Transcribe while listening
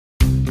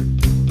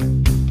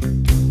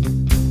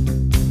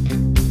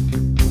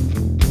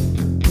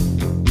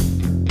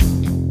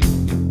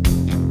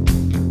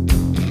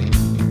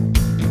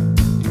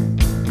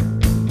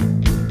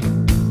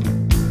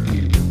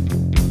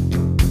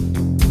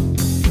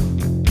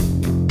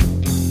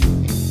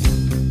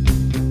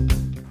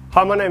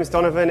Hi, my name is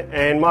Donovan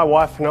and my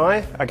wife and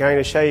I are going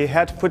to show you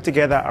how to put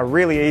together a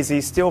really easy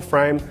steel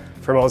frame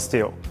from Oz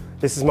Steel.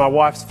 This is my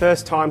wife's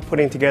first time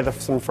putting together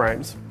some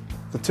frames.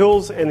 The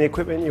tools and the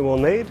equipment you will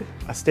need: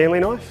 a Stanley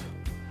knife,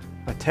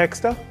 a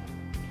texter,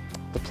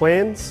 the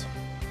plans,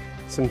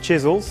 some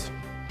chisels,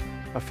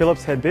 a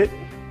Phillips head bit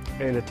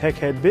and a Tech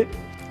head bit,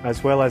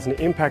 as well as an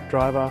impact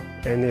driver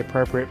and the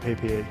appropriate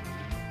PPE.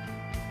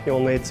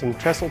 You'll need some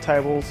trestle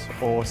tables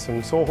or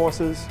some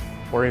sawhorses,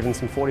 or even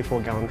some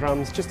 44-gallon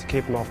drums just to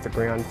keep them off the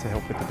ground to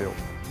help with the build.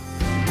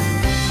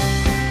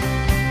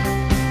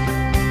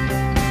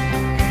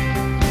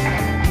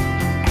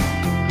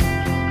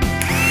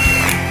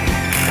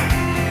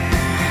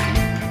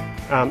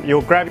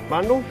 You'll grab your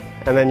bundle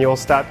and then you'll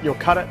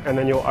cut it and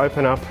then you'll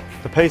open up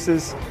the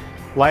pieces,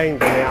 laying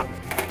them out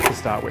to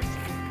start with.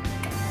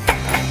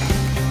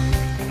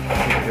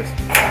 Just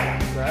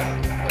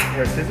grab a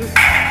pair of scissors.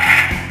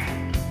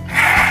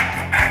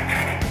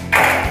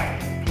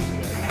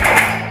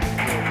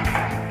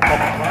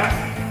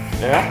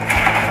 Yeah.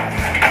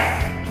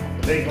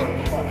 These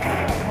ones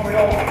probably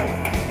all.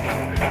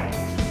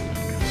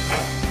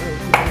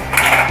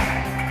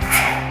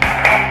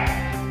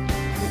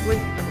 Quickly,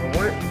 that will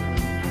work.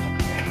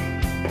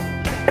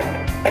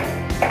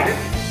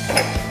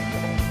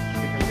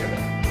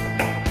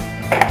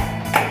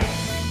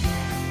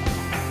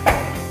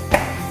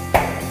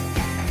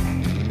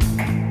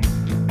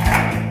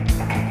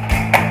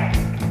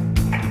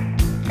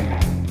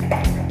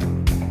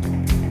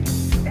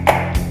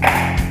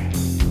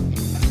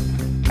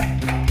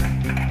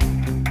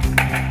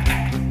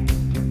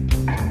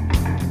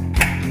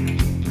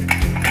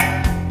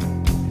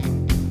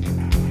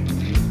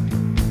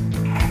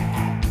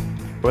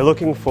 We're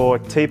looking for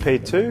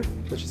TP2,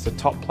 which is the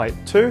top plate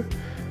 2.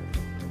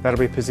 That'll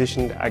be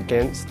positioned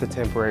against the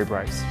temporary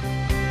brace.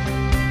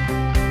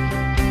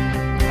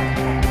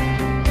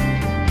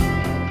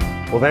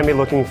 We'll then be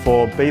looking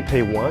for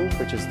BP1,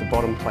 which is the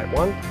bottom plate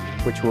 1,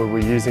 which we'll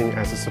be using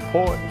as a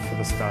support for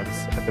the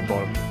studs at the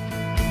bottom.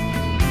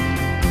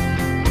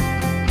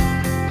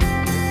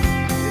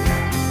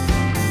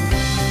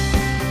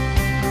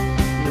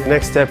 The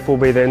next step will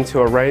be then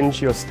to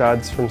arrange your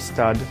studs from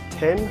stud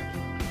 10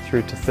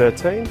 through to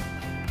 13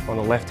 on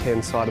the left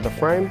hand side of the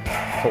frame,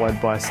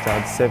 followed by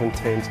stud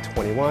 17 to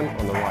 21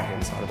 on the right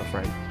hand side of the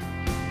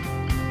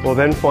frame. We'll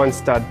then find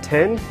stud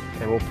 10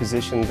 and we'll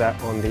position that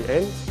on the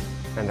end,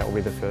 and that will be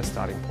the first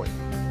starting point.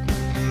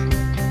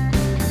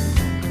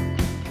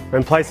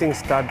 When placing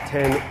stud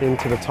 10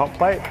 into the top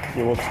plate,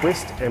 you will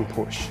twist and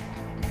push.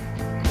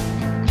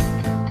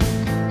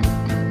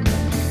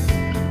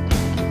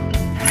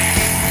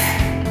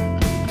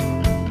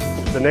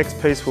 The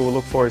next piece we will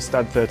look for is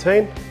stud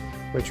 13,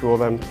 which we'll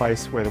then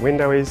place where the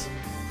window is.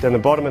 Down the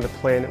bottom of the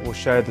plan it will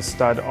show the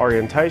stud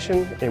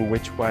orientation in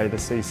which way the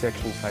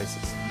C-section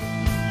faces.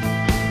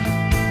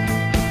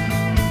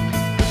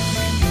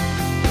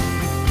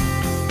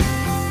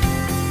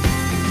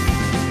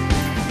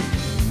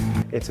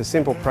 It's a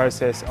simple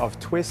process of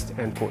twist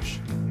and push.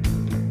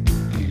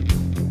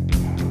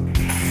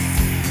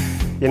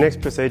 Your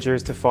next procedure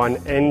is to find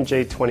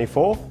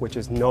NG24, which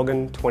is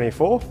noggin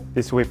 24.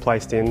 This will be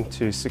placed in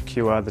to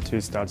secure the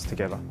two studs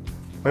together.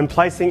 When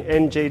placing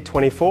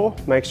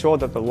NG24, make sure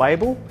that the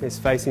label is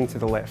facing to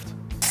the left.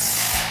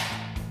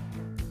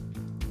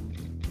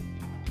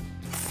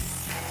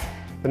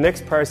 The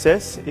next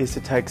process is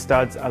to take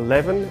studs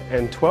 11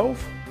 and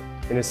 12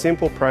 in a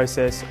simple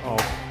process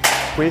of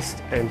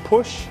twist and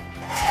push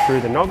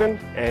through the noggin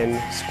and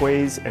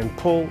squeeze and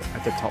pull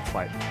at the top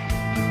plate.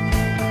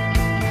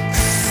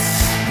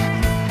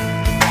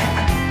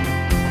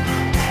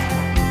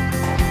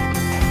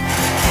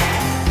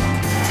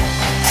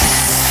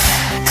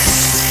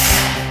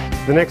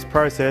 The next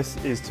process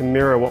is to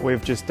mirror what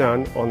we've just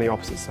done on the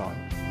opposite side.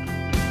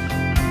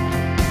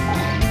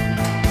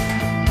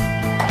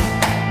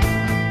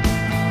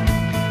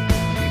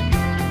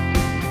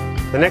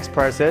 The next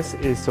process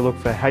is to look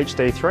for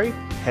HD3,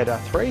 header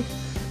 3,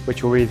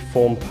 which will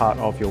form part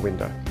of your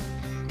window.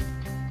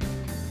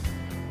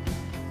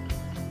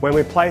 When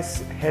we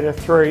place header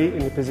 3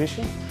 into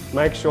position,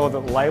 make sure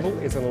that the label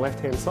is on the left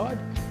hand side.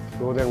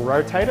 We will then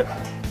rotate it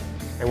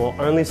and we'll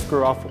only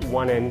screw off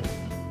one end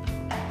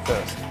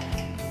first.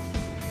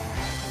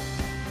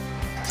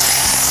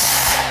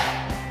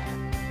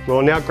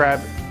 We'll now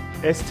grab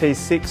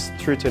ST6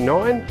 through to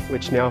 9,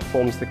 which now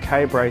forms the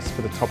K-brace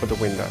for the top of the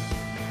window.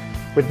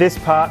 With this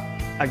part,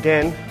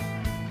 again,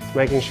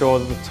 making sure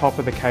that the top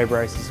of the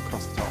K-brace is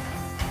across the top.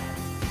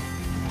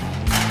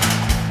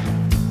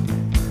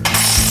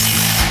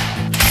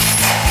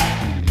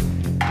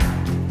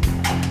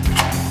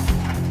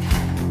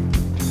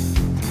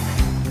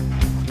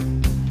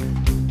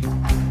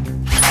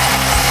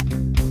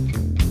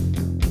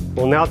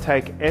 We'll now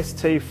take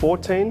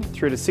ST14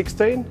 through to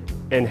 16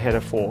 and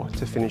header 4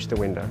 to finish the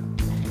window.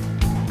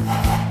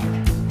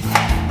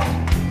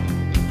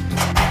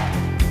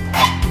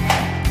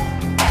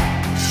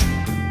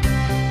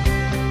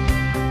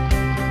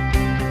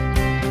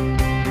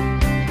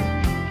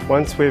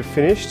 Once we've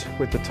finished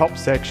with the top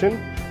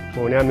section,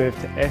 We'll now move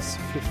to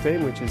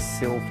S15, which is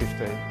sill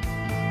 15.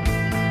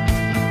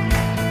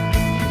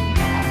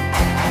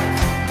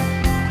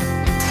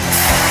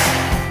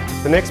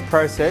 The next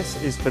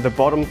process is for the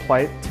bottom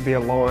plate to be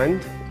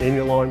aligned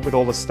with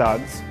all the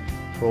studs.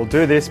 We'll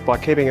do this by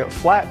keeping it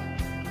flat.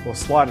 We'll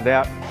slide it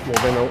out,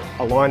 we'll then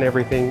align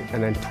everything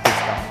and then twist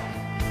up.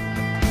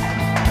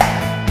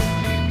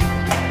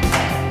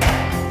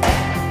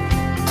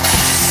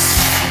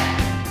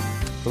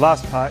 The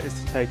last part is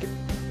to take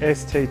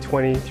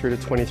ST20 through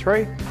to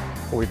 23,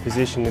 will be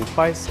positioned in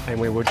place, and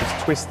we will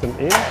just twist them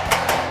in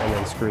and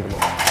then screw them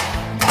on.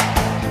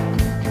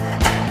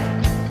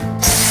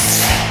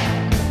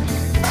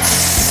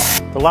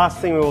 The last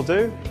thing we will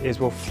do is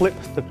we'll flip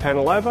the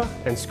panel over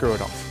and screw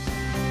it off.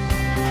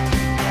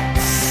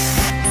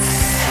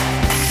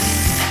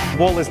 The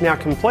wall is now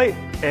complete,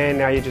 and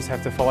now you just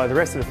have to follow the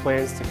rest of the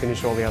plans to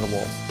finish all the other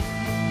walls.